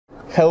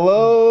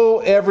Hello,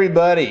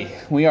 everybody.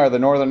 We are the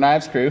Northern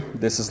Knives Crew.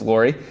 This is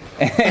Lori,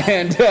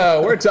 and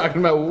we're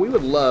talking about what we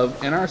would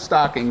love in our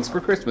stockings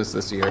for Christmas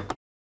this year.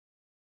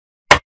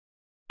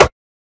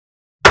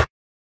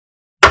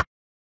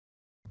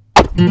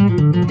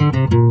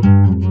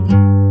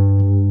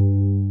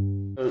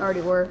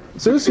 Already were.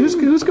 So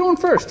who's going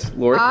first,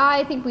 Lori?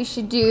 I think we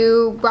should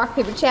do rock,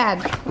 paper, Chad.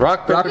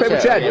 Rock, paper,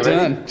 Chad. You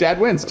Done. Chad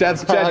wins. Chad,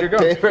 you're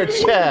going. Rock, paper,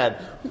 Chad.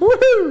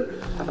 Woohoo!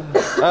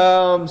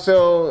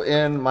 So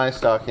in my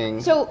stocking.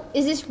 So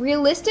is this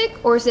realistic,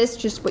 or is this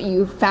just what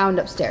you found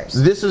upstairs?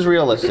 This is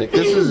realistic.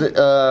 This is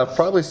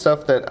probably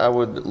stuff that I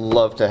would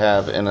love to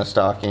have in a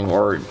stocking,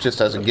 or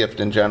just as a gift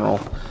in general.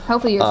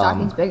 Hopefully your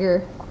stocking's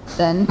bigger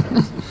than...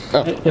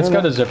 It's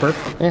got a zipper.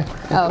 Yeah.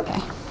 Oh, okay.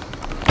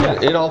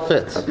 Yeah, it all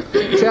fits.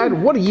 Chad,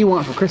 what do you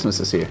want for Christmas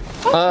this year?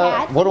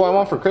 What do I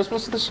want for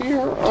Christmas this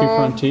year? 2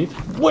 front teeth.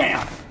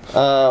 Wham!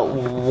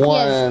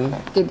 One. He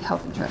has good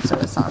health insurance, so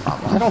it's not a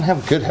problem. I don't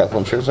have good health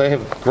insurance. I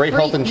have great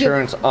health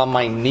insurance on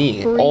my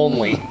knee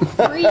only.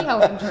 Free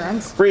health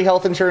insurance. Free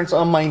health insurance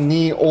on my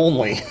knee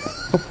only.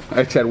 All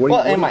right, Chad,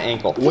 and my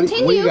ankle. What do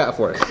you got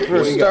for it?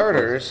 For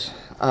starters,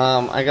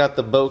 I got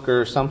the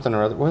Boker something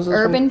or other. What is this?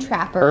 Urban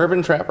Trapper.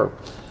 Urban Trapper.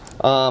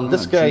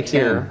 This guy G10.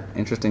 here.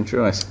 Interesting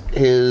choice.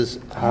 Is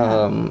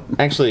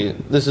actually,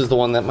 this is the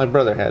one that my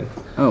brother had.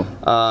 Oh.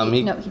 No,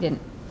 he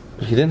didn't.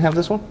 He didn't have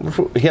this one?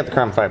 He had the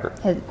carbon fiber.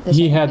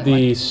 He had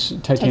the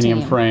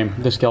titanium frame,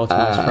 the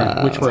skeletonized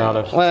frame, which we're out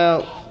of.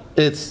 Well,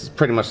 it's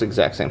pretty much the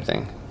exact same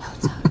thing.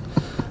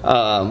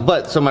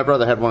 But so my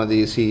brother had one of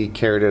these. He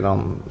carried it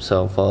on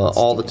himself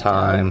all the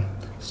time.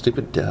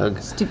 Stupid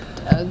Doug. Stupid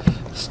Doug.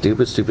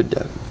 Stupid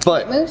Doug.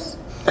 But Moose?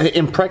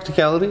 in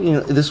practicality, you know,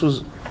 this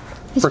was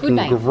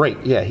freaking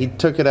great. Yeah, he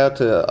took it out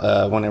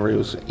to whenever he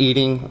was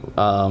eating.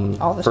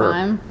 All the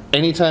time.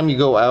 Anytime you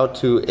go out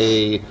to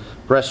a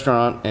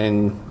restaurant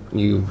and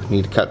you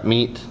need to cut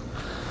meat,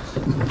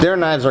 their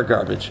knives are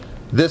garbage.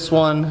 This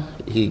one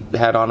he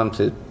had on him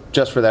to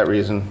just for that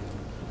reason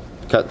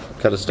cut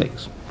his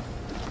steaks.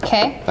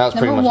 Okay. That was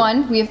pretty Number much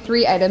one, we have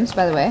 3 items,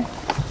 by the way.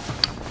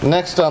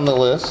 Next on the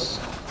list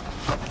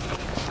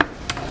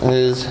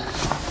is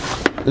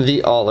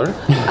the Aller.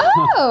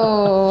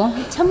 Oh,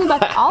 tell me about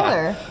the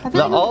Aller. I feel The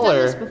like we've done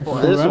Aller. this before.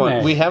 This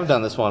one we have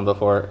done this one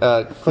before.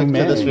 Click to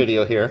this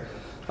video here.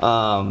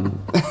 And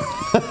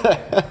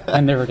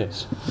there it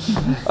is.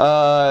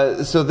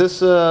 So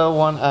this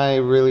one I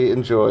really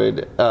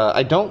enjoyed.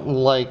 I don't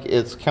like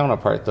its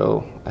counterpart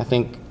though. I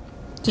think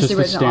Just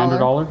the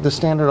standard Aller? the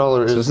standard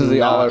Aller is. So this is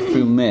the Aller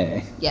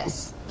Fumé.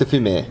 Yes. The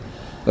Fumé.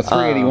 The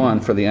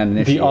 381 for the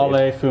uninitiated. The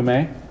Aller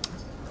Fumé.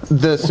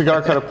 The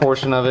cigar cutter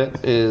portion of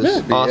it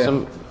is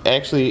awesome.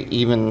 Actually,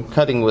 even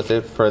cutting with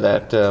it for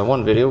that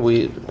one video,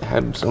 we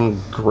had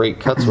some great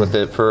cuts with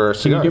it for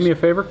cigars. Can you do me a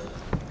favor?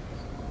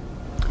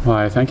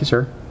 Why, thank you,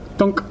 sir.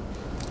 Dunk.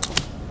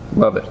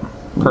 Love it.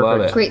 Love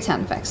it. Great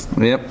sound effects.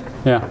 Yep.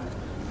 Yeah.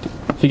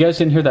 If you guys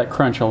didn't hear that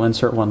crunch, I'll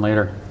insert one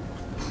later.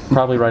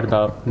 Probably right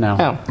about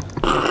now.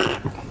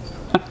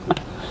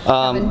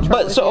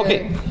 But so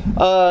okay,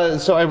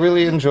 so I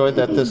really enjoyed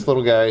that this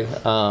little guy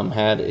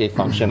had a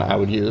function I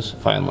would use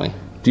finally.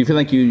 Do you feel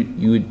like you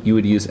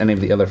would use any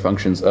of the other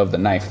functions of the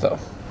knife though?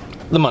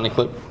 The money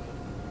clip.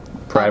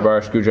 Pry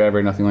bar,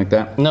 screwdriver, nothing like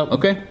that? Nope.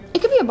 Okay.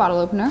 It could be a bottle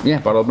opener. Yeah,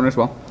 bottle opener as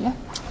well. Yeah.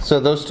 So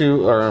those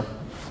two are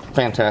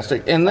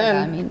fantastic, and then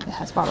I mean, it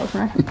has bottle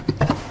opener.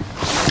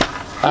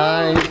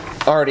 I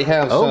already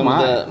have some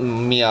of the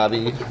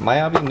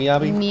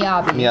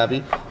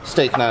Miyabi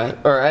steak knife,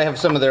 or I have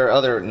some of their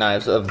other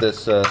knives of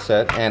this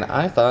set, and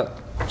I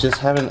thought just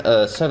having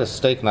a set of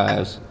steak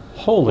knives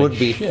would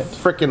be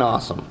freaking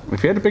awesome.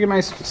 If you had to pick a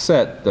nice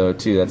set though,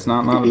 too, that's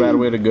not a bad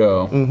way to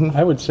go.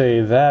 I would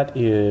say that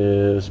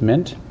is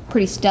mint.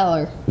 Pretty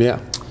stellar. Yeah.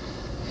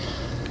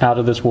 Out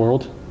of this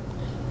world.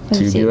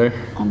 Tubular.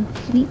 On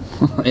fleek.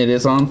 It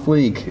is on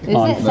fleek. Is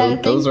that a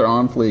thing? Those are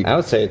on fleek. I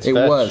would say it's It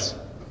fetch. was.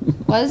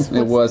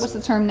 It was? What's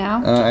the term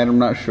now? I'm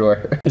not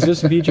sure. Is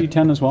this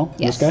VG10 as well?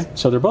 Yes. This guy?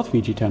 So they're both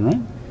VG10,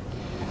 right?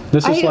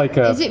 This is like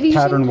a is it VG10?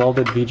 pattern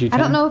welded VG10. I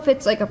don't know if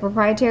it's like a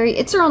proprietary.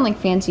 It's their own like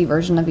fancy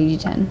version of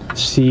VG10.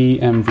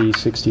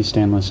 CMV60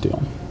 stainless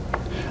steel.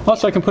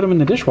 Also, I can put them in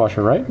the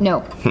dishwasher, right?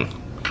 No.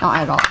 Not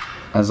at all.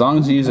 As long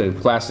as you use a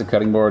plastic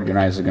cutting board, your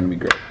knives are going to be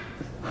great.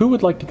 Who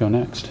would like to go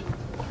next?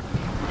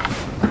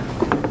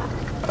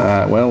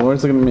 Well,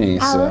 Laura's looking at me.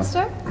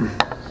 Alistair?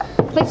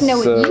 I'd like to know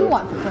what you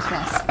want for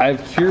Christmas.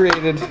 I've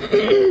curated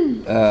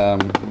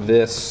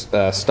this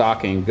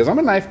stocking because I'm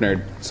a knife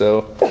nerd,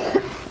 so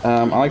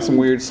I like some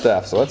weird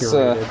stuff. So let's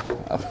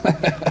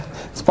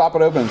pop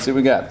it open and see what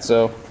we got.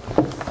 So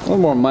a little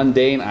more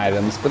mundane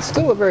items, but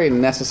still a very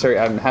necessary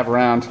item to have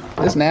around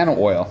is nano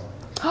oil.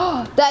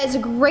 That is a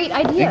great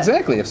idea.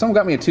 Exactly. If someone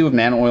got me a tube of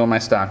nano oil in my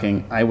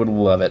stocking, I would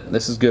love it.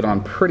 This is good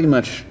on pretty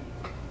much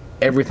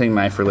everything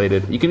knife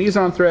related. You can use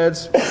it on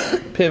threads,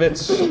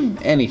 pivots,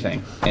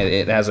 anything.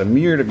 It has a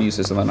myriad of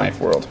uses in the knife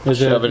world.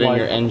 Shove it in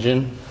your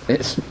engine.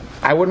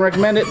 I wouldn't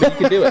recommend it, but you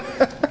can do it.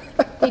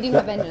 They do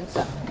have engine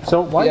stuff.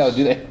 So why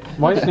do they?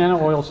 Why is nano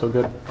oil so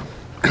good?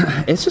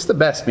 It's just the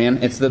best, man.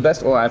 It's the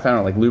best oil I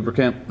found, like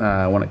lubricant,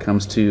 when it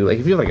comes to, like,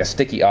 if you have like a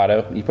sticky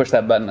auto, you push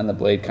that button and the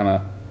blade kind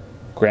of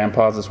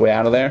grandpa's its way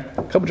out of there.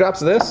 A couple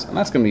drops of this, and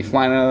that's going to be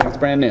flying out like it's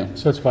brand new.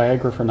 So it's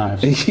Viagra for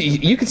knives.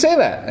 You could say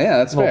that. Yeah,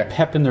 that's A little fair.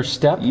 pep in their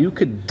step. You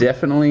could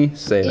definitely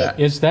say that.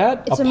 Is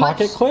that It's a a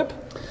pocket much- clip?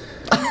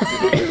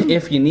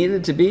 If you need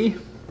it to be,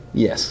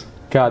 yes.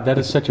 God, that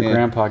is such a Yeah.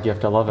 grandpa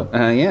gift. I love it.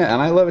 Yeah,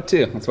 and I love it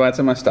too. That's why it's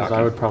in my 'Cause stock.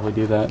 I would probably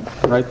do that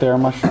right there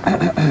on my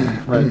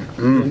right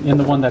in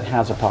the one that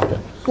has a pocket.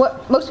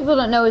 What most people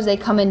don't know is they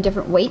come in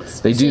different weights.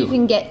 They so do. you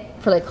can get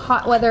for like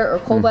hot weather or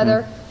cold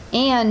weather,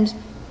 and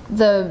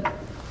the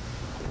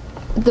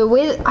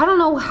way I don't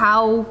know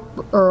how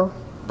or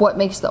what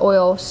makes the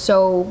oil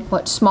so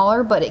much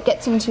smaller, but it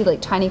gets into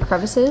like tiny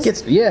crevices.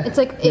 Yeah. It's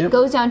like it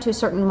goes down to a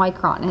certain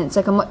micron, and it's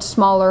like a much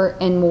smaller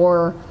and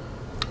more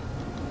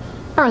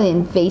not really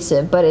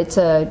invasive, but it's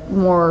a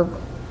more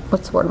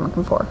what's the word I'm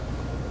looking for?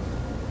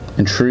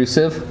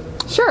 Intrusive.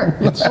 Sure,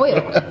 it's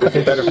oil.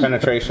 Better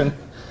penetration.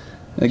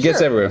 It gets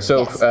Sure. everywhere.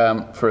 So,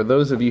 Yes. for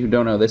those of you who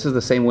don't know, this is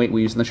the same weight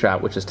we use in the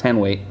shop, which is 10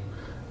 weight,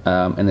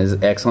 and is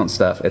excellent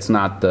stuff. It's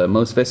not the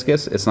most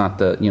viscous. It's not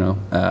the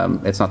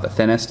it's not the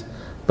thinnest,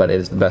 but it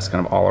is the best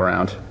kind of all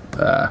around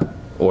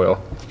oil.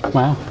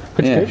 Wow,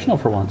 Yeah. educational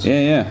for once.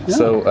 Yeah.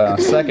 So,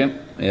 second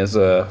is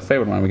a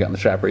favorite one we got in the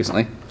shop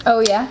recently, Oh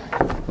yeah.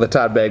 the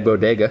Todd Bag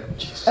Bodega.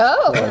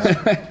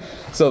 Oh.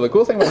 So the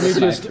cool thing with this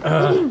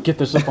knife, Get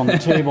this up on the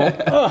table.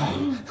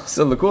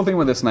 so the cool thing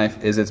with this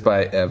knife is it's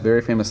by a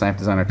very famous knife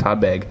designer, Todd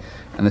Begg,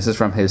 and this is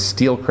from his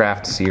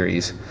Steelcraft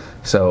series.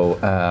 So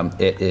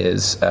it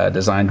is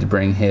designed to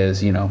bring his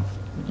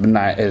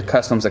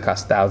customs that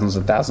cost thousands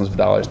and thousands of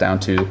dollars down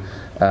to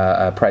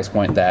a price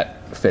point that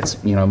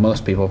fits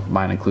most people,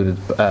 mine included,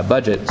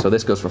 budget. So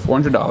this goes for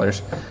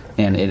 $400,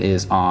 and it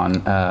is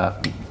on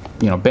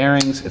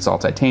bearings. It's all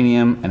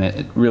titanium, and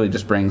it really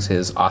just brings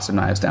his awesome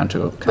knives down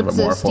to a kind of What's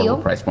a more the steel?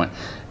 affordable price point.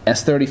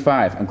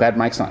 S35. I'm glad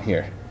Mike's not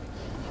here.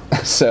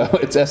 So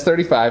it's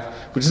S35,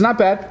 which is not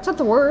bad. It's not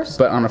the worst.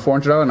 But on a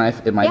 $400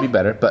 knife, it might be Yeah.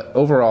 better. But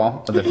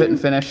overall, the fit and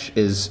finish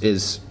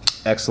is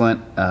excellent.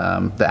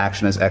 The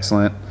action is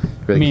excellent.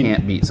 You really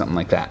can't beat something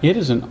like that. It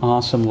is an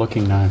awesome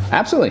looking knife.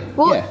 Absolutely.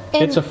 Well, yeah.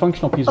 and It's a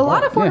functional piece a of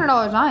lot art. of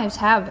 $400 knives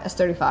have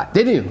S35.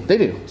 They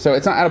do. So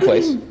it's not out of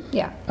place.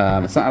 Yeah.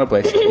 It's not out of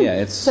place. Yeah,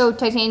 it's So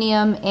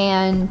titanium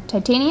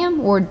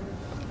or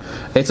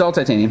it's all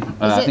titanium.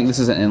 I it- think this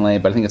is an inlay,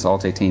 but I think it's all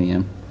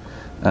titanium.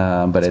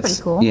 But it's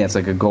pretty cool. Yeah, it's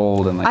like a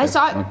gold and like I a-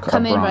 saw it a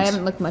come in, but I bronze.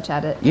 haven't looked much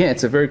at it. Yeah,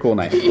 it's a very cool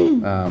knife,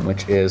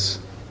 which is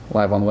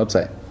live on the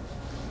website.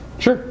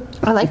 Sure.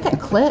 I like that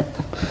clip.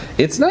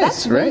 It's nice,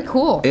 That's really right?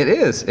 cool. It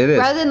is. It is.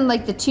 Rather than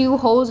like the two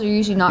holes are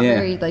usually not Yeah.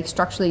 very like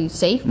structurally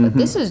safe, but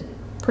this is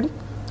pretty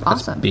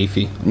awesome.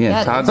 Beefy. Yeah,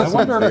 Yeah, Todd it does is. I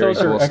wonder some if very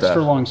those are cool extra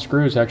stuff. long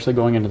screws actually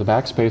going into the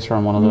backspacer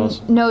on one of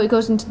those. No, it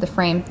goes into the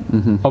frame.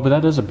 Oh, but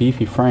that is a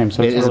beefy frame,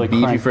 so it's It is a really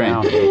beefy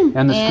cranked frame. down.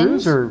 And the And-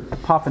 screws are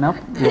popping up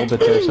a little bit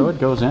there, so it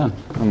goes in.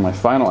 And my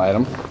final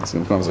item, this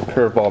one comes a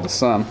curveball to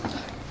some.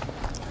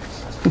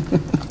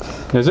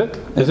 Is it?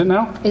 Is it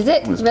now? Is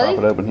it Let's really?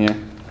 pop it open here.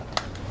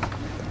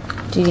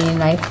 Do you need a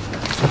knife?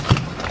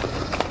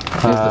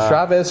 It's the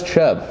Chavez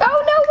Chub.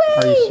 Oh no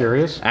Are way! you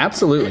serious?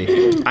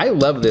 Absolutely. I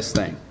love this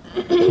thing.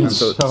 It's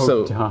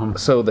so dumb.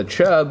 So the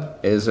Chub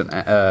is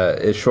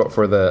short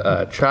for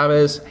the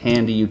Chavez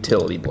Handy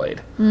Utility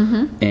Blade,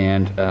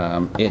 and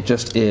it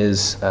just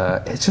is.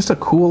 It's just a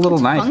cool little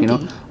knife.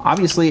 funky.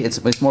 Obviously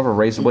it's more of a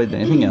razor blade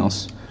than anything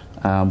else.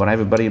 But I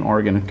have a buddy in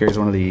Oregon who carries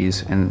one of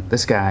these, and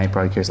this guy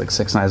probably carries like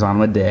 6 knives on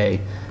him a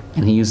day,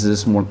 and he uses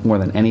this more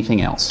than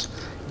anything else.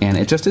 And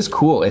it just is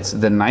cool. It's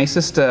the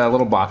nicest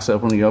little box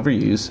opener you ever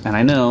use. And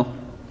I know,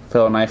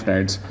 fellow knife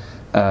nerds,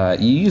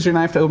 you use your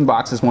knife to open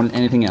boxes more than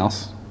anything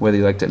else, whether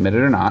you like to admit it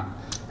or not.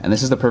 And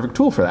this is the perfect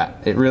tool for that.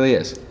 It really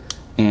is.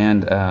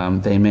 And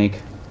they make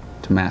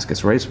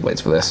Damascus razor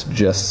blades for this.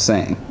 Just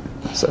saying.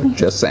 So,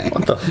 just saying.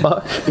 What the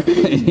fuck?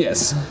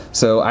 Yes.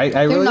 So I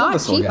really love not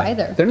this little cheap guy.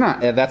 either. They're not.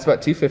 That's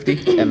about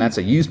 $250, and that's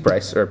a used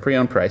price or a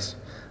pre-owned price.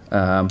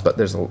 But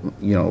there's a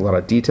lot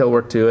of detail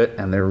work to it,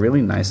 and they're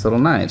really nice little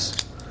knives.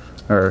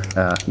 Or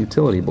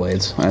utility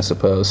blades, I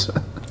suppose.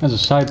 As a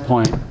side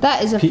point,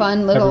 That is a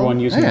fun little. everyone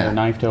using Yeah. their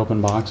knife to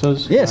open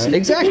boxes. Yes, right?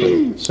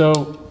 exactly.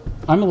 So,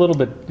 I'm a little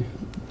bit.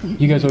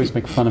 You guys always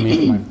make fun of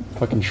me for my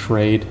fucking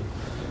Schrade.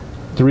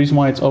 The reason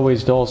why it's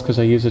always dull is because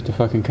I use it to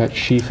fucking cut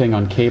sheathing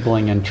on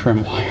cabling and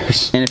trim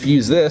wires. And if you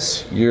use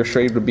this, your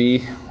shade would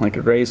be like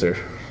a razor.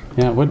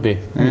 Yeah, it would be.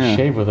 I Yeah.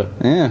 shave with it.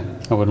 Yeah.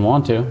 I wouldn't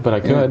want to, but I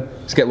could.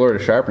 Just get Laura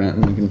to sharpen it,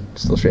 and you can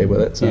still shave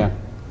with it. So. Yeah.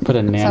 Put a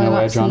Sorry nano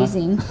about edge on it.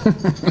 sneezing.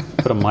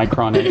 Put a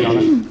micron edge on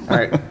it. All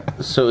right.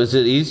 So is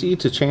it easy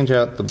to change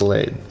out the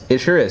blade? It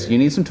sure is. You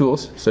need some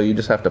tools, so you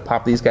just have to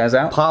pop these guys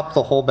out. Pop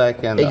the whole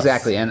back end up.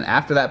 Exactly. And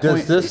after that Does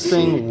point, this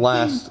thing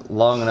last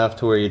long enough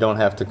to where you don't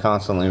have to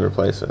constantly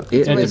replace it?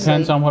 it It is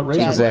depends on what razor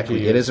blade exactly.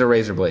 you use. It is a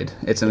razor blade.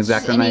 It's an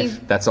exacto any- knife.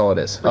 That's all it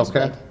is.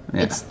 Okay.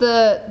 Yeah. It's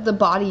the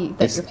body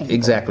that It's, you're paying for.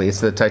 exactly. It's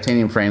the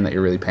titanium frame that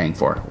you're really paying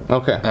for.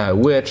 Okay.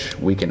 Which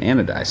we can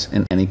anodize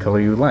in any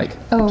color you would like.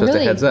 Oh, just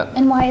really? a heads up.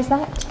 And why is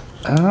that?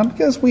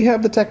 Because we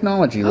have the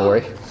technology,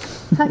 Lori.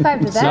 High five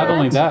to that. Not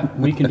only that,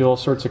 we can do all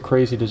sorts of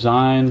crazy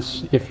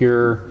designs. If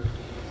you're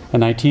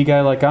an IT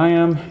guy like I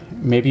am,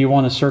 maybe you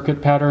want a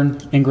circuit pattern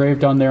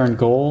engraved on there in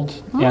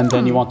gold, and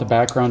then you want the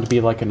background to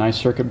be like a nice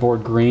circuit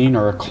board green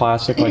or a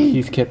classic like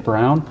Heathkit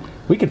brown.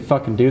 We could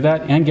fucking do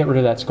that and get rid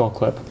of that skull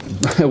clip.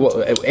 Well,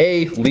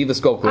 leave the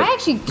skull clip. I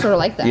actually sort of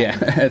like that. Yeah,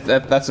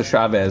 that's a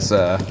Chavez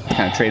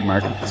kind of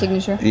trademark.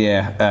 Signature.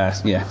 Yeah,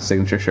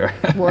 signature, sure.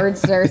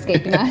 Words are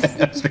escaping us.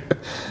 That's true.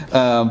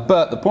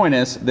 But the point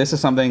is, this is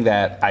something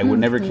that I would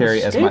never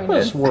carry as my.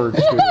 Those words,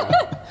 too.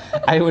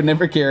 I would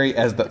never carry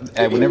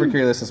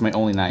this as my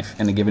only knife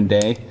in a given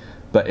day.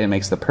 But it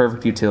makes the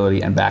perfect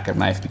utility and backup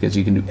knife because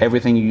you can do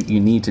everything you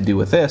need to do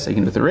with this. You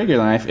can do with a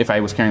regular knife if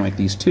I was carrying like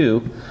these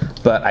two,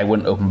 but I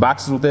wouldn't open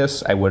boxes with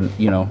this. I wouldn't,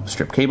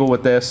 strip cable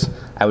with this.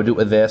 I would do it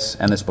with this,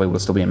 and this blade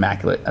would still be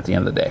immaculate at the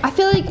end of the day. I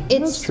feel like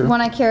it's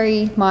when I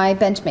carry my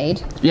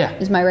Benchmade. Yeah.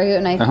 Is my regular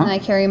knife, and I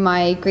carry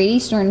my Great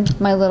Eastern,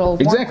 my little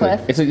Exactly.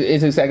 Warncliffe. It's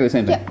exactly the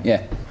same thing.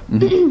 Yeah.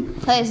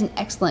 That is an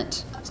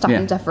excellent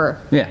stocking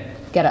stuffer. Yeah.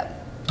 Get up.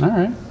 All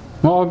right.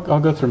 Well, I'll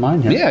go through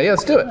mine here. Yeah,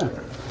 let's do it.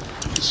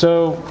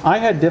 So I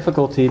had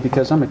difficulty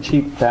because I'm a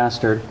cheap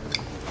bastard,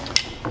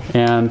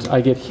 and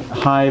I get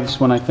hives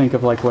when I think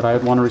of like what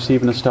I'd want to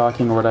receive in a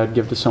stocking or what I'd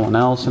give to someone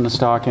else in a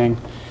stocking.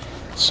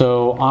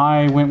 So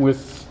I went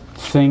with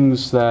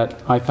things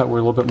that I thought were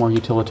a little bit more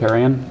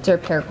utilitarian. Is there a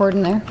paracord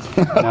in there?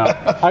 No,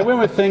 I went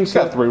with things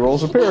Got that 3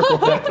 rolls of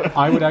paracord.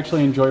 I would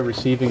actually enjoy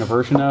receiving a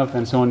version of,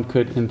 and someone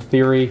could, in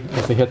theory,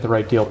 if they hit the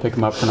right deal, pick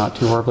them up for not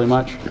too horribly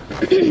much,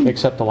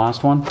 except the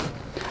last one.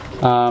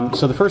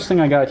 So the first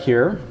thing I got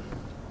here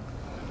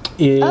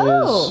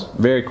is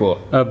Very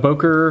cool. a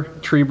Boker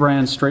Tree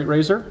Brand straight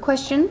razor.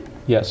 Question.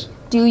 Yes.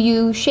 Do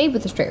you shave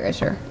with a straight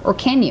razor? Or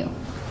can you?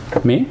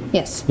 Me?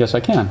 Yes. Yes, I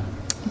can.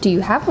 Do you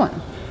have one?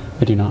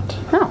 I do not.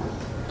 Oh.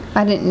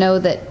 I didn't know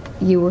that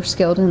you were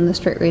skilled in the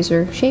straight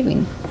razor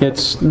shaving.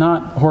 It's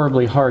not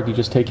horribly hard. You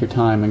just take your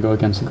time and go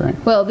against the grain.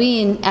 Well,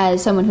 being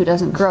as someone who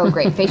doesn't grow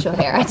great facial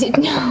hair, I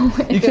didn't know.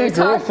 You can't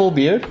grow a full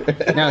beard?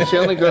 Now, she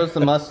only grows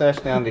the mustache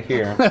down to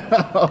here.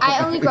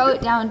 I only grow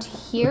it down to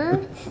here.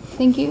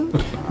 Thank you.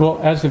 Well,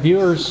 as the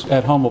viewers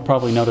at home will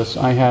probably notice,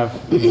 I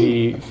have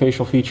the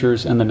facial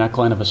features and the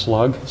neckline of a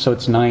slug, so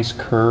it's nice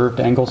curved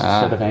angles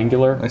instead of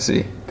angular. I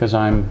see. Because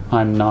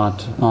I'm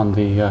not on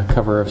the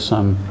cover of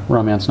some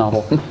romance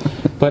novel.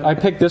 But I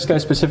picked this guy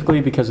specifically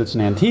because it's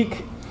an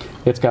antique.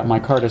 It's got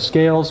micarta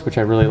scales, which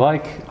I really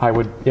like.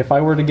 If I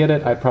were to get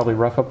it, I'd probably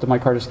rough up the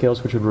micarta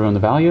scales, which would ruin the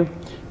value.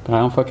 But I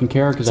don't fucking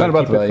care because I'll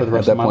keep it for the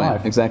rest of my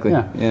life. Exactly.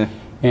 Yeah.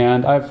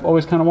 And I've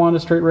always kind of wanted a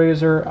straight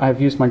razor.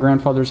 I've used my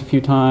grandfather's a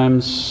few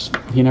times.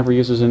 He never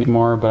uses it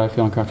anymore, but I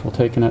feel uncomfortable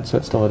taking it, so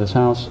it's still at his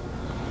house.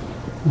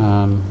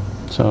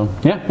 So,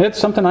 yeah, it's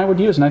something I would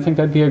use, and I think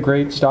that'd be a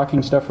great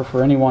stocking stuffer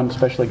for anyone,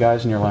 especially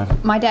guys in your life.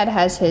 My dad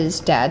has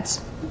his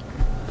dad's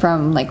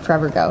from like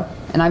forever ago,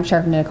 and I've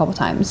sharpened it a couple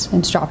times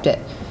and stropped it.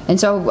 And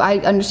so I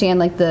understand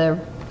like the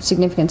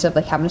significance of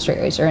like having a straight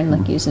razor and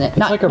like using it.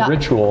 It's like a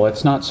ritual.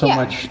 It's not so Yeah.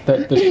 much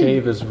that the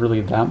shave is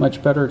really that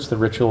much better. It's the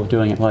ritual of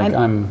doing it like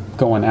I'm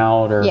going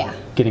out or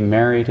getting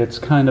married. It's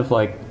kind of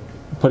like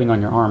putting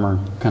on your armor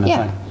kind of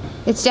thing.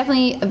 It's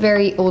definitely a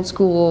very old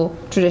school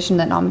tradition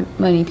that not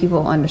many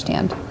people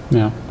understand.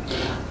 Yeah.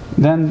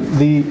 Then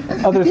the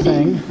other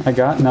thing I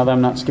got, now that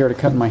I'm not scared of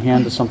cutting my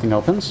hand as something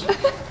opens,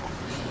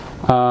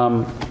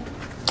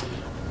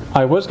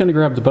 I was going to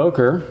grab the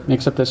Boker,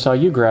 except I saw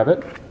you grab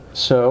it,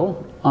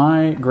 so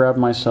I grabbed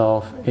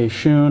myself a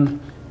Shun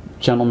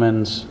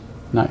gentleman's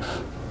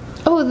knife.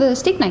 Oh, the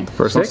steak knife.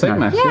 Personal steak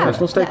knife. Yeah,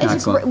 Personal steak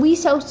knife. we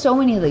sell so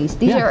many of these.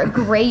 These are a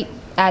great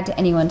add to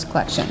anyone's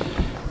collection.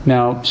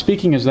 Now,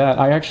 speaking as that,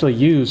 I actually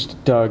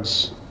used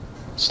Doug's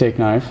steak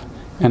knife,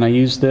 and I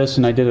used this,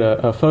 and I did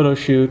a photo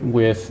shoot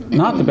with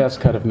not the best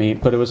cut of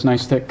meat, but it was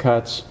nice thick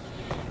cuts,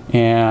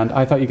 and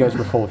I thought you guys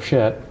were full of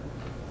shit.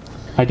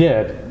 I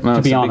did,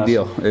 to be honest. It's a big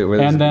deal. It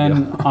really is and a big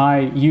then deal. I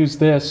used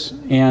this,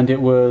 and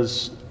it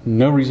was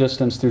no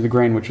resistance through the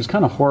grain, which was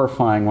kind of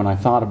horrifying when I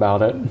thought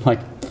about it. Like,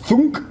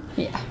 thunk!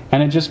 Yeah.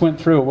 And it just went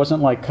through. It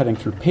wasn't like cutting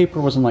through paper.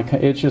 It wasn't like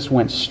it just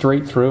went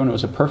straight through, and it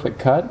was a perfect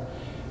cut.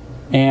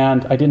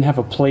 And I didn't have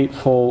a plate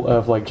full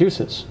of like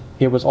juices.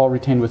 It was all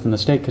retained within the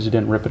steak because it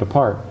didn't rip it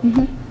apart.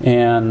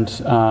 And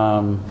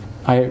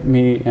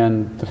me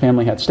and the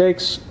family had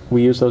steaks.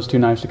 We used those two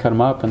knives to cut them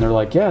up, and they're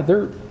like, yeah,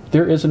 there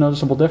is a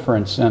noticeable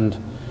difference. And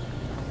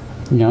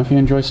you know, if you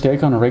enjoy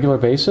steak on a regular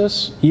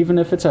basis, even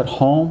if it's at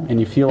home and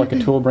you feel like a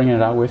tool bringing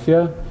it out with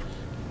you,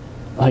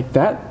 like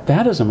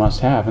that is a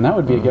must-have, and that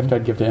would be a gift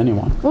I'd give to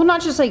anyone. Well,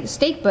 not just like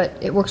steak, but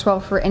it works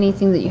well for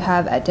anything that you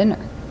have at dinner.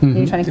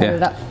 You're trying to cut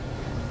it up.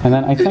 And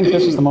then I think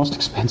this is the most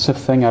expensive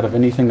thing out of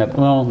anything that,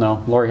 well,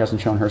 no, Lori hasn't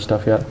shown her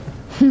stuff yet.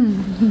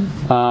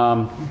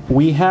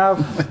 We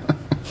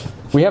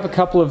have a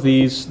couple of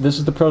these. This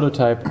is the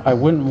prototype. I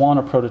wouldn't want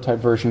a prototype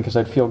version because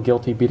I'd feel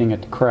guilty beating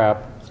it to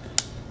crap.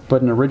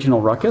 But an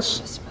original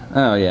Ruckus.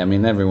 Oh, yeah, I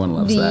mean, everyone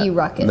loves that. The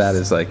Ruckus. That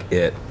is like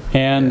it.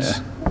 And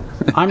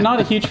I'm not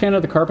a huge fan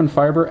of the carbon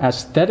fiber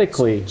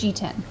aesthetically.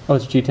 G10. Oh,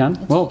 it's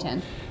G10? It's Well,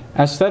 G10.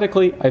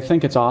 Aesthetically, I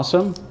think it's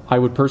awesome. I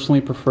would personally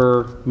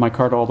prefer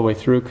micarta all the way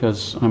through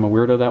because I'm a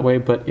weirdo that way,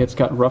 but it's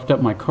got roughed up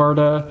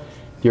micarta.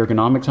 The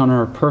ergonomics on it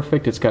are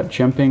perfect. It's got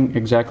jimping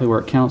exactly where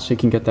it counts so you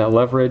can get that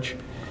leverage.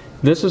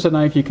 This is a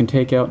knife you can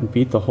take out and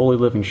beat the holy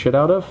living shit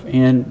out of,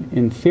 and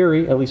in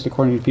theory, at least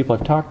according to people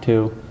I've talked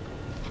to,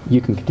 you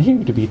can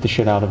continue to beat the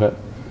shit out of it.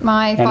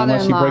 My And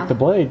unless you father-in-law. break the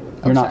blade,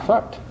 you're not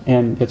fucked.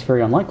 And it's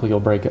very unlikely you'll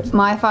break it.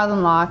 My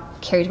father-in-law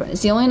carries one.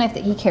 It's the only knife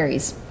that he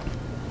carries.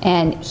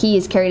 And he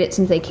has carried it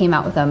since they came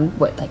out with them,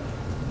 what, like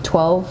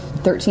 12,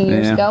 13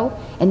 years Yeah. ago?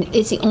 And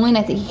it's the only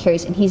knife that he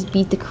carries, and he's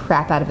beat the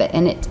crap out of it.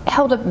 And it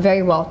held up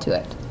very well to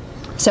it.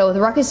 So the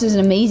Ruckus is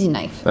an amazing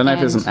knife. That knife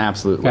And- is an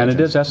absolute And legend.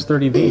 it is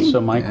S30V,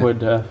 so Mike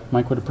would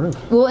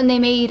approve. Well, and they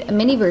made a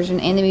mini version,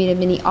 and they made a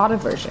mini auto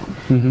version.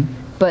 Mm-hmm.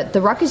 But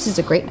the Ruckus is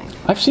a great knife.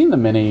 I've seen the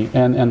Mini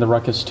and the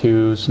Ruckus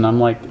 2s, and I'm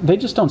like, they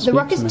just don't The speak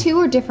Ruckus to me. 2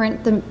 are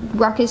different. The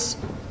Ruckus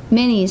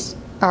minis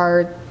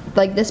are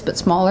like this, but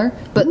smaller.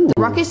 But the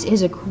Ruckus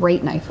is a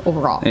great knife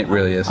overall. It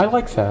really is. I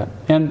like that.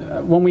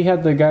 And when we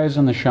had the guys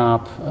in the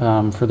shop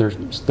for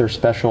their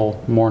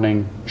special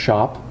morning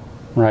shop,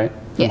 right?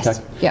 in Yes.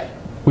 Tech, Yep.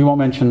 we won't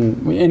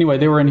mention. Anyway,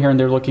 they were in here and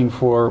they're looking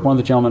for. One of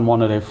the gentlemen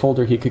wanted a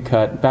folder he could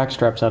cut back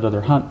straps out of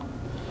their hunt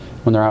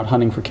when they're out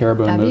hunting for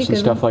caribou and That'd be a moose and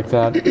good stuff like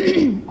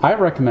that. I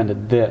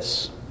recommended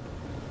this,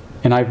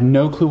 and I have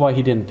no clue why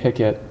he didn't pick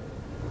it.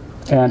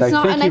 And It's I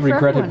not a think he knife for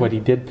regretted everyone. what he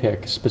did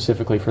pick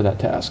specifically for that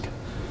task.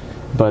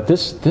 But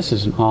this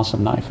is an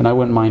awesome knife, and I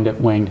wouldn't mind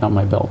it weighing down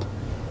my belt.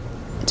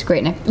 It's a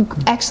great knife.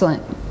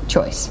 Excellent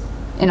choice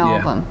in all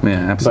of yeah. them.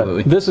 Yeah,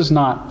 absolutely. But this is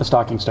not a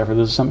stocking stuffer.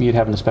 This is something you'd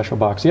have in a special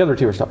box. The other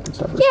two are stocking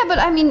stuffers. Yeah, but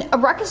I mean, a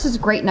Ruckus is a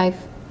great knife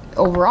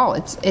overall.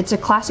 It's a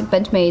classic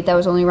Benchmade that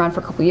was only around for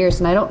a couple years,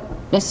 and I don't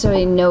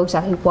necessarily know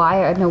exactly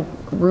why. I have no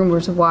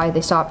rumors of why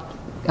they stopped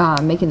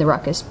making the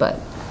Ruckus, but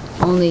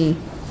only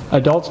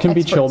Adults can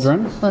be Experts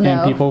children, will know.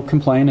 and people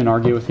complain and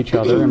argue with each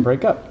other and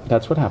break up.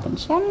 That's what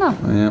happens. I don't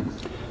know.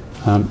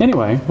 yeah.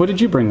 Anyway, what did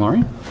you bring,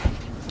 Laurie?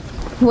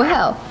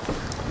 Well,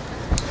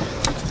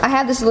 I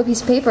have this little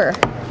piece of paper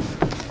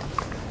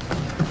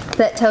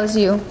that tells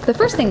you the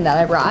first thing that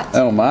I brought.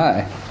 Oh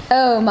my.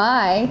 Oh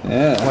my!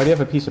 Yeah. Why do you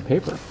have a piece of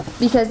paper?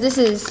 Because this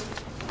is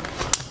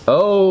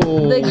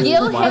Oh. the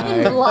Gil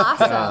Heaven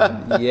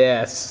Blossom.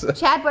 Yes.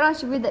 Chad, why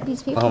don't you read that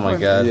piece of paper? Oh my for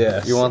me? god.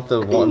 Yes. You want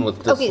the one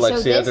with Okay, so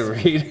dyslexia this- to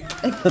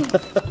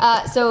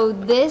read? So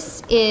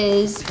this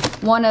is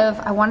one of,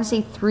 I want to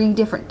say, 3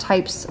 different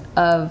types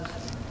of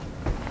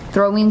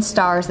throwing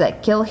stars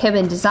that Gil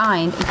Hibben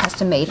designed and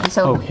custom made. And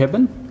so Oh,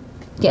 Hibben?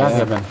 Yes.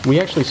 Not Hibben. We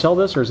actually sell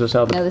this, or is this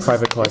out of the no, this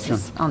private is, collection?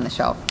 This is on the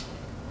shelf.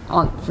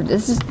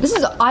 This is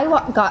I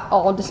got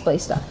all display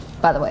stuff,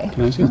 by the way.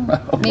 Can I see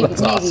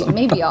that?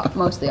 Maybe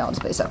mostly all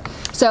display stuff.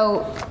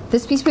 So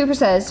this piece of paper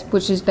says,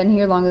 which has been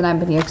here longer than I've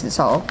been here because it's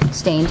all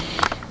stained.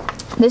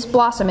 This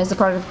blossom is the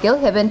product of Gil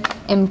Hibben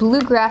and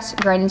Bluegrass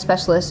Grinding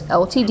Specialist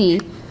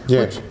Ltd.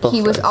 Yeah, which both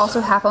he was sides. also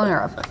half owner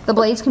of. The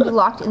blades can be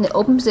locked in the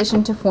open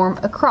position to form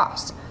a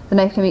cross. The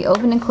knife can be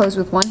opened and closed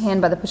with one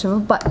hand by the push of a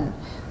button.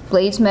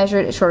 Blades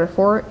measured a short of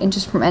 4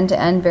 inches from end to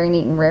end, very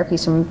neat and rare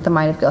piece from the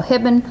mind of Gil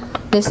Hibben.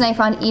 This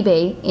knife on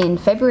eBay in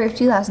February of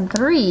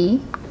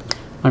 2003,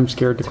 I'm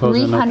scared to close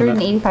it and open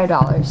it.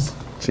 $385.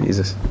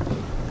 Jesus.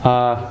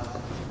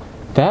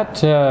 That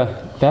is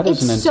an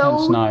It's intense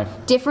so knife.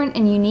 different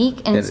and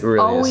unique, and It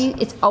really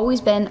is. it's always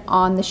been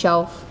on the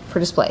shelf for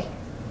display.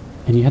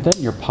 And you had that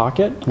in your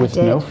pocket with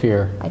did. no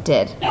fear. I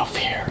did. No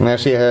fear. And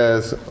actually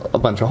has a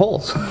bunch of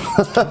holes.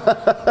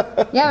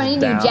 Yeah, I need a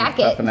new Down,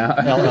 jacket. puffing out.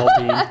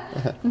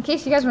 LLD. In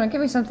case you guys want to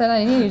give me something,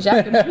 I need a new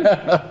jacket.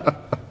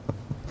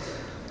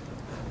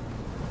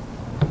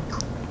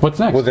 What's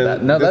next? Was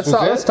it- No, this was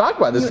let's it? talk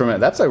about this for a minute.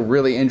 That's a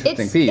really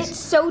interesting It's piece.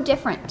 so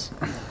different.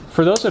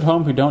 For those at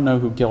home who don't know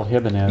who Gil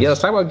Hibben is, Yeah,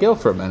 let's talk about Gil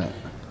for a minute.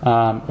 if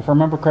I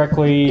remember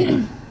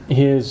correctly,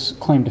 his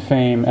claim to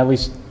fame, at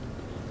least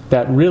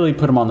that really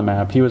put him on the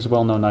map. He was a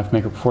well-known knife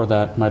maker before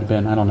that. Might have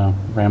been, I don't know,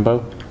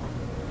 Rambo?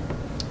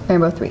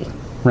 Rainbow 3.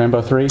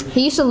 Rambo 3?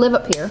 He used to live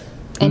up here,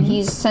 and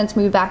he's since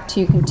moved back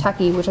to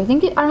Kentucky, which I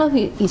don't know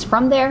if he's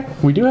from there.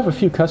 We do have a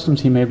few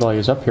customs he made while he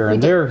was up here, and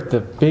do. they're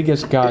the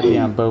biggest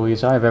goddamn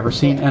bowies I've ever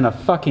seen, and a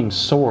fucking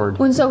sword.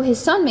 Well, and so his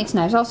son makes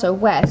knives also,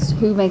 Wes,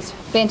 who makes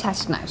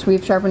fantastic knives.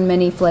 We've sharpened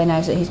many fillet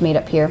knives that he's made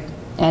up here,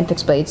 and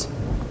fixed blades,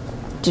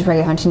 just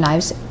regular hunting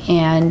knives.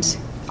 And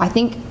I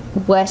think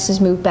Wes has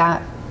moved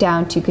back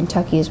down to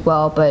Kentucky as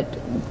well, but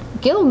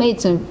Gil made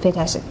some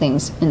fantastic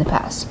things in the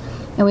past.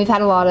 And we've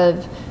had a lot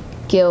of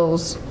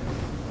Gil's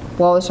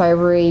walrus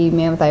ivory,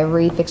 mammoth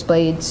ivory, fixed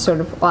blades, sort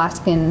of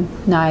Alaskan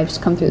knives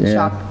come through the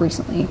Yeah. shop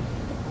recently.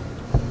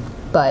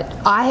 But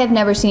I have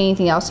never seen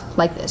anything else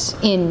like this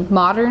in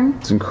modern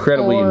It's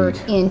incredibly or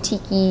unique.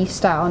 antique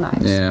style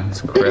knives. Yeah,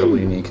 it's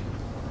incredibly unique.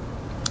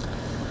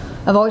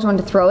 I've always wanted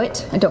to throw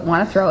it. I don't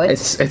want to throw it.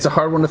 It's a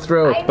hard one to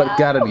throw, I but know.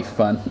 gotta be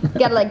fun.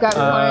 Gotta like grab a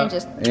corner and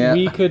just. Yeah.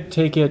 We could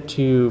take it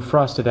to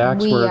Frosted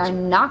Axe, We where are it's,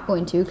 not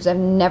going to because I've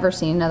never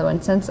seen another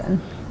one since then.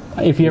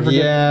 If you ever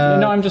Yeah. get,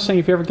 no, I'm just saying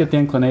if you ever get the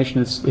inclination,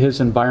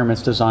 his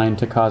environment's designed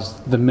to cause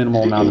the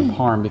minimal amount of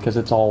harm because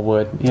it's all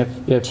wood. If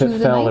it To the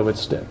fell, knife? it would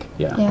stick.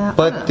 Yeah. Yeah.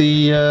 But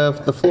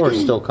the floor is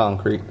still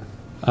concrete.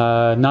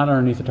 Not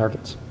underneath the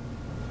targets.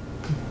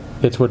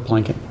 It's wood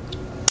planking.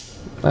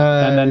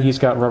 And then he's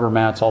got rubber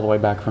mats all the way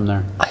back from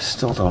there. I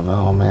still don't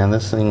know, man.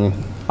 This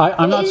thing.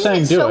 I'm not Isn't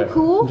saying it do so it.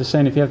 cool? I'm just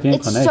saying if you have the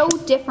It's inclination.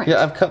 so different.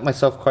 Yeah, I've cut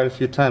myself quite a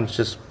few times,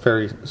 just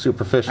very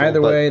superficial. Either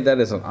but- way, that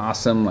is an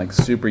awesome, like,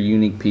 super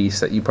unique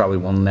piece that you probably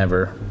will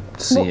never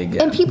see Well,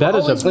 again. and people That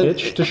is always a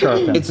bitch to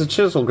sharpen. It's a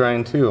chisel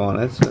grind too on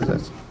it. So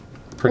that's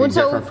pretty Well,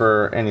 so- different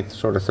for any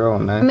sort of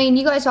throwing knife. I mean,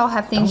 you guys all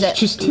have things that.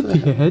 Just hit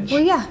the edge.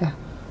 Well, yeah.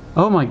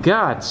 Oh my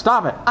God!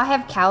 Stop it. I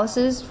have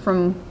calluses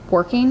from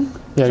working Yeah,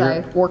 because I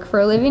you're- work for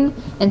a living,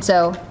 and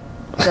so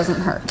it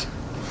doesn't hurt.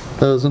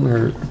 Doesn't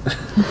hurt.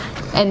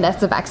 And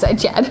that's the backside,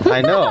 Chad.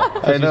 I know.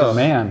 I He's know. a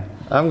man.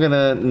 I'm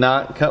gonna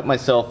not cut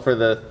myself for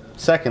the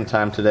second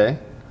time today.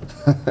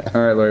 All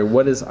right, Lori,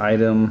 what is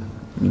item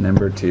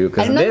number 2?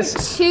 Because Item number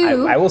this,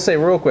 2 I will say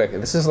real quick,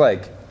 this is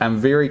like, I'm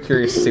very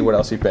curious to see what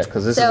else you pick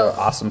because this So, is an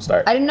awesome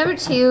start. Item number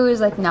 2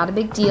 is like not a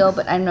big deal,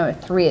 but item number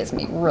 3 is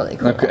gonna be really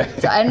cool. Okay.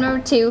 So item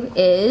number 2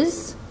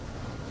 is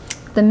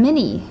the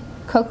mini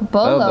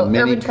Cocobolo the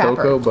mini Urban Trapper.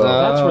 Cocoa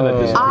That's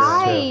where the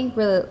I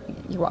really,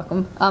 you're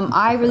welcome.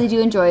 I really do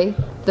enjoy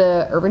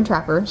the Urban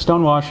Trapper.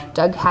 Stonewash.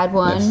 Doug had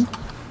one, Yes.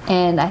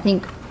 and I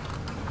think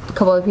a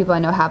couple other people I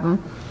know have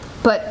them.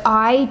 But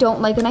I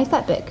don't like a knife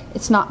that big.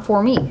 It's not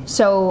for me.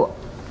 So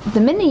the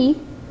mini,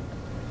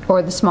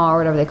 or the small, or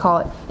whatever they call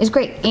it, is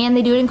great. And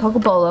they do it in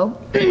Cocobolo,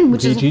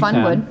 which is a fun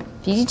VG10. wood.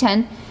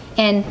 VG10.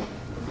 And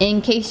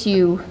in case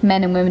you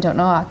men and women don't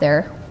know out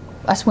there,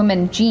 us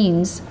women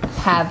jeans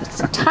have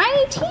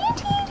tiny,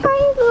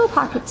 tiny little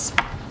pockets.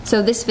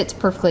 So this fits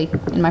perfectly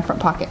in my front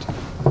pocket.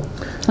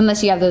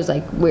 Unless you have those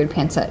like weird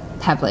pants that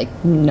have like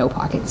no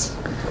pockets.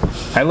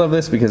 I love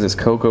this because it's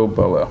Cocoa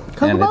Bolo.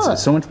 And Bolo.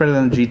 it's so much better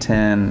than the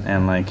G10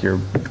 and like your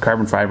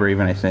carbon fiber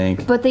even, I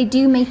think. But they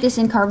do make this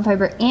in carbon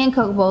fiber and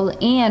Cocobolo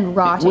and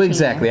raw Well, titanium.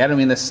 exactly. I don't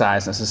mean the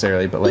size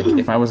necessarily, but like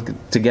if I was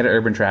to get an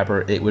Urban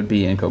Trapper, it would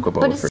be in Cocoa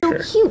Bolo But it's for so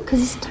sure. cute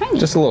because it's tiny.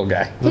 Just a little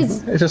guy.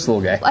 His- It's just a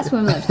little guy. Us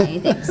women love tiny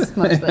things,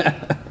 mostly.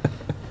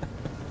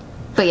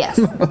 But yes.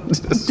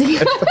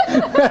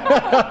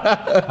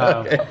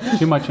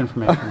 Too much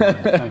information.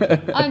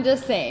 Thank you. I'm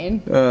just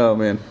saying. Oh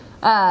man.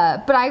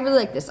 But I really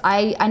like this.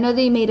 I know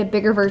they made a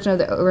bigger version of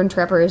the Urban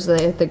Trapper, is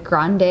the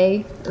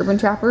Grande Urban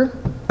Trapper.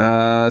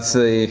 Let's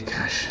see.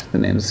 Gosh, the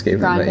name's escaping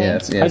me. Grande. But yeah,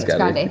 it's It's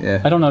gotta be. Grande.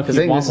 Yeah. I don't know if 'Cause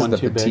you I think want this is one the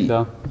too petite. big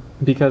though,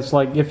 because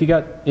like if you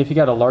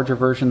got a larger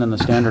version than the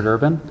standard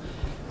Urban,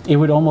 it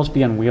would almost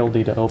be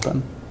unwieldy to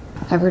open.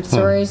 I've heard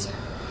stories.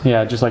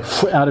 Yeah, just like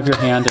out of your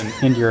hand and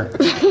into your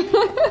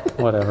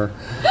whatever.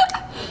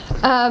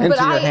 But Into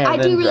your I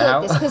hand do and really like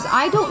out. this because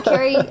I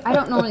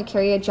don't normally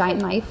carry a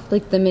giant knife.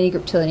 Like the mini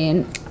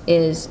Griptilian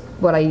is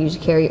what I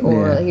usually carry,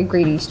 or Yeah. like a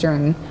Great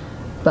Eastern.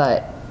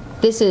 But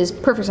this is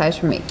perfect size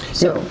for me.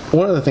 So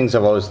One of the things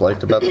I've always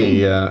liked about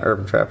the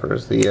Urban Trapper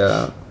is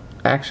the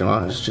action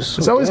on it is just so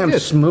It's always damn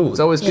good. smooth. It's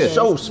always good.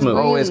 So It's smooth.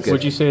 really Always good.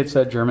 Would you say it's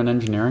that German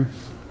engineering?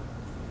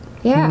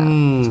 yeah.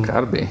 It's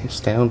gotta be.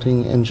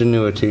 Astounding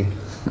ingenuity.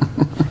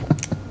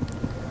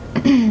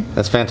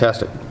 That's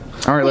fantastic.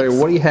 All right, Larry.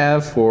 What do you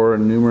have for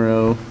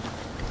numero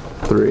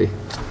 3?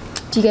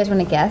 Do you guys want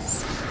to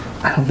guess?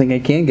 I don't think I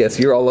can guess.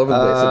 You're all over the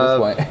place at this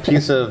point.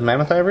 Piece of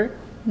mammoth ivory?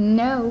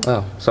 No.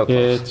 Oh, so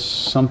close. It's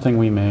something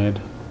we made.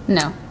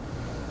 No.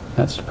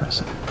 That's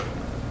depressing.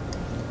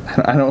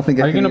 I don't think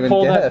I Are you can going to even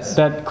pull guess.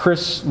 that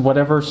Chris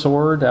whatever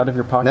sword out of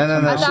your pocket? No, no,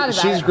 I no. thought about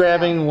She's it.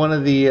 grabbing one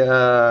of the.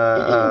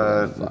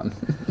 Fun.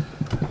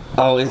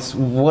 Oh, it's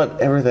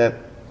whatever that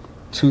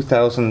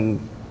 $2,000,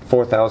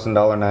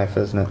 $4,000 knife,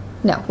 isn't it?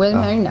 No.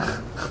 William Henry, no.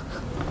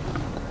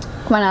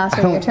 Come on,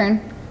 Alistair, your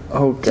turn.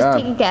 Oh Just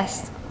take a God.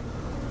 guess.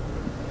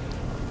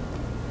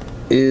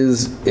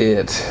 Is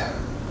it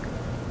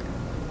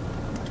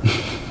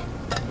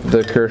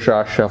the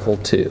Kershaw Shuffle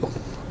 2?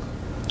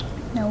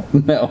 No.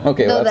 No.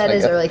 Okay. Though well, that's that my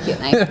is guess. a really cute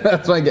knife.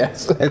 That's my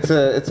guess.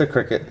 It's a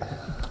cricket.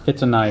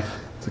 It's a knife.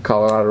 It's a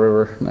Colorado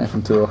River knife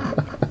and tool.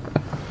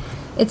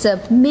 It's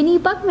a mini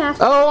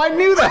Buckmaster. Oh, I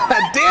knew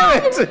that!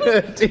 Damn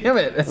it! Damn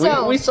it!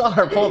 So- We saw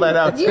her pull that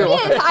out You too.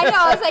 did. I know.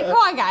 I was like, come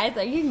on, guys.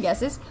 Like, you can guess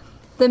this.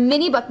 The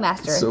mini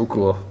Buckmaster. So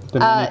cool. The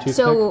mini toothpick.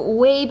 So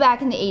way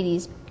back in the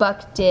 80s,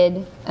 Buck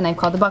did a knife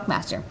called the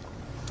Buckmaster.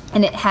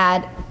 And it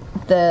had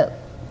the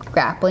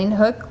grappling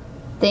hook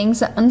things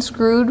that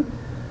unscrewed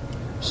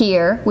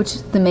here,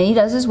 which the mini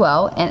does as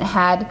well, and it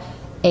had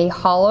a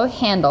hollow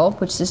handle,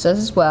 which this does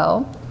as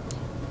well.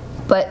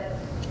 But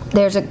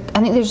I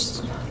think there's,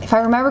 if I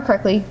remember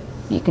correctly,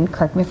 you can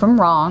correct me if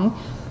I'm wrong,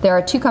 there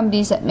are 2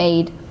 companies that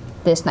made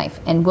this knife,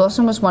 and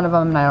Wilson was one of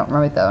them, and I don't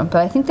remember the other one,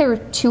 but I think there were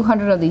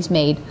 200 of these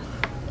made,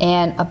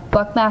 and a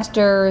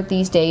Buckmaster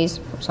these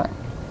days,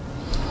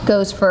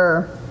 goes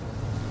for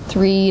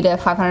 $300 to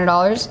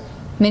 $500.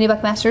 Mini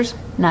Buckmasters,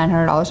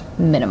 $900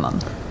 minimum.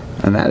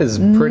 And that is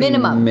pretty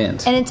Minimum.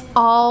 mint. And it's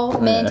all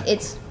mint. Yeah.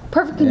 It's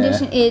perfect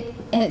condition. Yeah.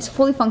 And it's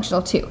fully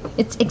functional too.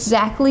 It's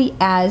exactly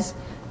as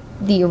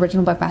the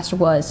original Buckmaster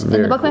was.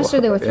 Very In the Buckmaster,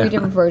 cool. there were 3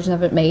 different versions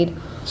of it made.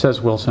 It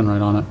says Wilson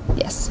right on it.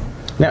 Yes.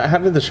 Now, how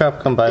did the shop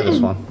come by this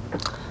one?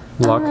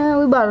 Luck.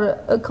 We bought it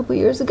a couple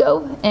years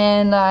ago,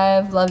 and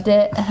I've loved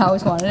it. And I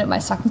always wanted it, my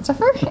stocking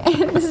stuffer.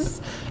 And this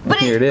is, but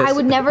Here it is. I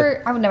would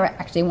never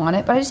actually want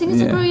it. But I just think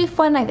it's a really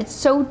fun knife. It's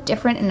so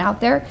different and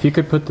out there. If you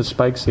could put the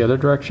spikes the other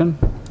direction,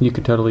 you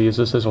could totally use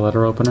this as a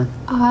letter opener.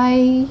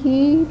 I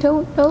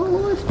don't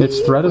know if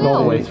It's they threaded all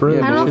the will. way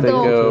through. I don't know if They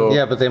they'll. go.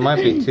 Yeah, but they might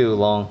be too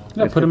long.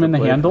 Yeah, put them in the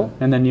handle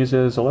and then use it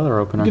as a leather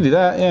You opener. can do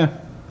that. Yeah.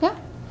 Yeah.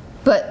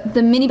 But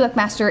the mini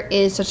Buckmaster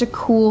is such a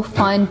cool,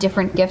 fun,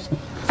 different gift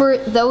for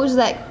those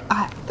that.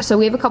 So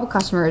we have a couple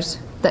customers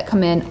that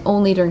come in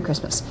only during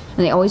Christmas, and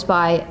they always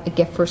buy a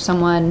gift for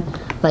someone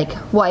like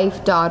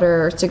wife,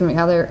 daughter, or significant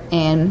other,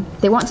 and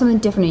they want something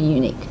different and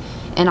unique.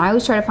 And I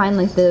always try to find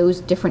like those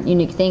different,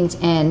 unique things.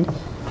 And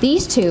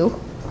these two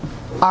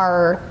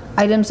are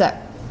items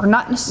that are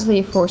not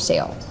necessarily for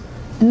sale,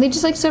 and they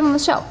just like sit on the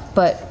shelf.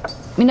 But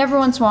I mean, every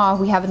once in a while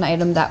we have an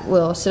item that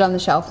will sit on the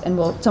shelf, and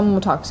someone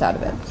will talk us out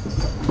of it.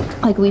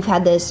 Like we've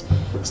had this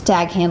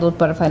stag-handled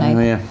butterfly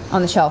knife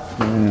on the shelf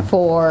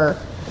for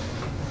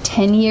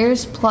 10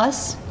 years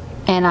plus,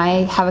 and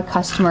I have a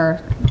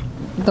customer,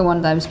 the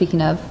one that I'm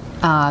speaking of,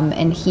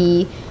 and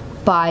he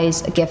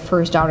buys a gift for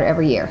his daughter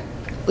every year,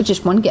 with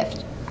just one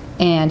gift.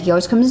 And he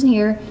always comes in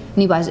here and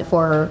he buys it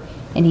for her,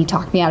 and he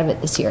talked me out of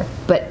it this year.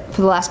 But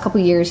for the last couple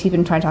of years, he's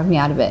been trying to talk me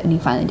out of it, and he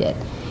finally did.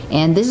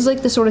 And this is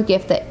like the sort of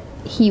gift that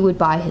he would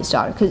buy his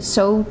daughter, because it's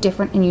so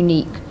different and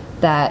unique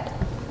that,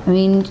 I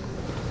mean,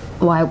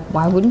 why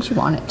wouldn't you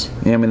want it?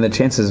 Yeah, I mean, the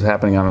chances of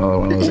happening on another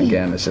one of those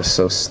again is just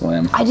so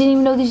slim. I didn't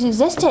even know these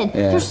existed.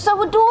 Yeah. They're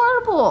so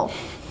adorable.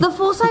 The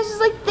full size is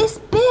like this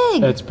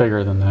big. It's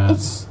bigger than that.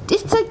 It's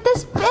like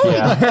this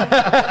big.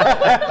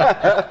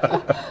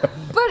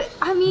 But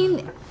I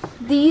mean,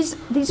 these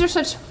are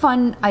such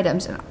fun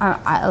items, and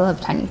I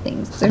love tiny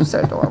things. They're so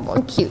adorable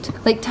and cute.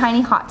 Like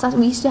tiny hot sauce.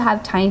 We used to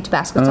have tiny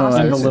Tabasco sauces.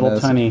 And the Yes. little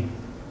Yes. tiny,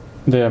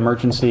 the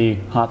emergency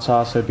hot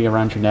sauce that would be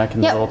around your neck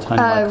and the little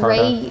tiny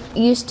micarta.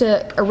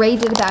 Ray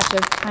did a batch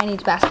of tiny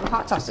Tabasco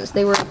hot sauces.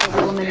 They were the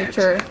little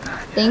miniature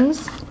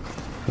things.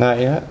 Not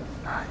yet.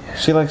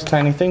 She likes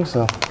tiny things,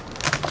 though.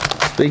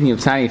 Speaking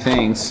of tiny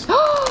things,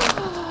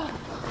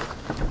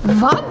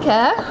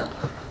 Vodka.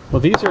 Well,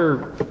 these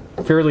are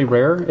fairly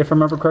rare. If I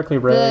remember correctly,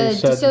 Ray The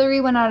said...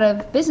 distillery went out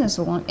of business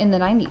in the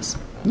 90s.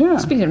 Yeah.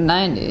 Speaking of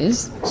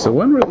 90s. so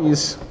when were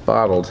these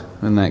bottled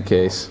in that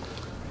case?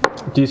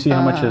 Do you see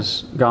how much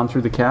has gone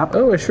through the cap?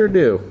 Oh, I sure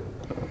do.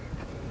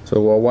 So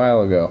a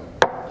while ago.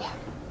 Yeah.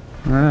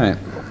 All right.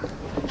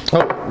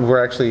 Oh,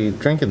 we're actually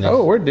drinking this.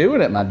 Oh, we're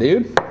doing it, my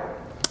dude.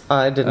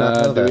 I did not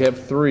know Do that. we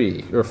have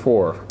 3 or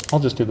 4? I'll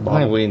just do the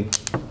Honey, bottom.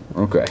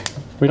 we Okay.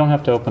 We don't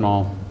have to open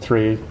all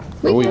 3.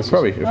 Well, we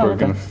probably, if Oh, we're okay.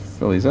 going to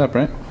fill these up,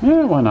 right?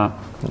 Yeah, why not?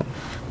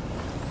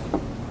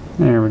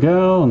 There we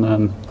go, and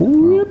then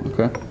whoop,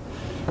 Okay.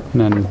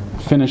 and then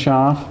finish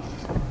off.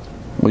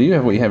 Well, you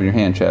have what you have in your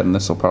hand, Chad, and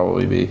this will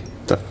probably be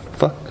the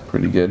fuck?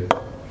 pretty good.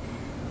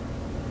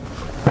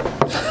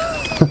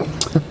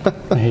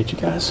 I hate you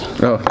guys.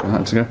 Oh,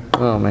 that's good.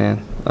 Oh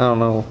man, I don't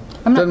know.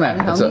 I'm not Doesn't matter.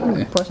 going It's home. You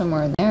okay. can pour some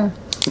more in there.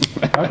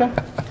 Okay.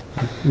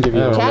 I'll give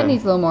you a Chad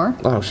needs a little more.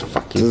 Oh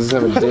fuck you. Does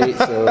this have a date?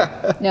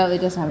 So, No, it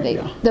doesn't have a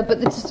date. But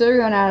the distillery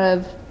went out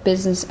of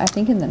business, I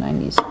think, in the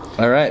 90s.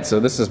 all right. So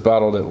this is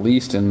bottled at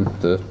least in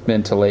the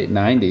mid to late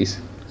 90s.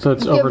 So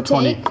it's Give over or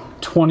 20, take.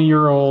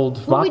 20-year-old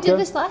vodka? Well, we did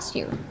this last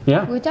year.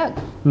 Yeah. With Doug.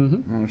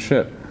 Oh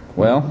shit.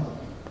 Well,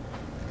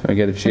 can I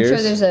get a I'm cheers?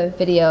 sure there's a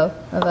video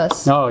of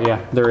us. Oh,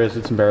 yeah, there is.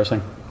 It's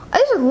embarrassing.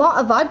 There's a lot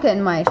of vodka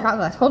in my shot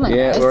glass. Hold on,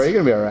 Yeah, guys. Laura, you're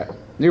gonna be all right.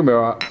 You're gonna be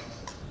all right.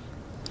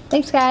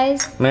 Thanks,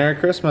 guys. Merry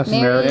Christmas.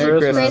 Merry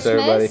Christmas,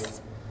 everybody.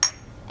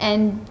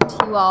 And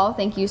to you all,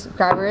 thank you,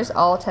 subscribers,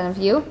 all 10 of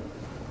you.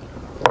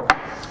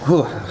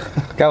 Whew.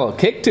 Got a little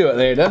kick to it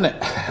there, doesn't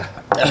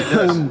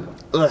it?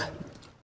 Ugh.